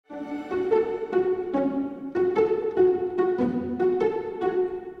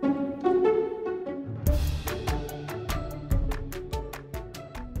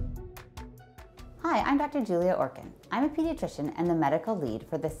Dr. Julia Orkin. I'm a pediatrician and the medical lead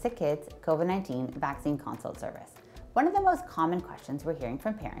for the SickKids COVID-19 vaccine consult service. One of the most common questions we're hearing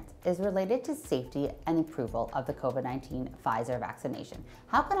from parents is related to safety and approval of the COVID-19 Pfizer vaccination.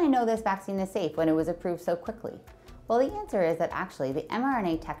 How can I know this vaccine is safe when it was approved so quickly? Well, the answer is that actually the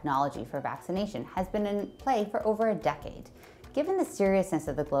mRNA technology for vaccination has been in play for over a decade. Given the seriousness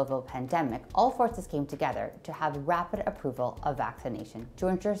of the global pandemic, all forces came together to have rapid approval of vaccination to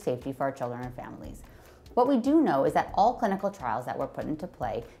ensure safety for our children and families. What we do know is that all clinical trials that were put into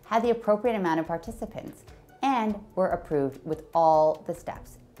play had the appropriate amount of participants and were approved with all the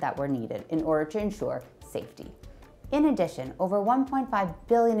steps that were needed in order to ensure safety. In addition, over 1.5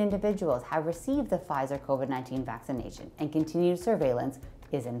 billion individuals have received the Pfizer COVID-19 vaccination, and continued surveillance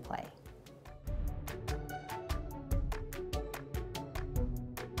is in play.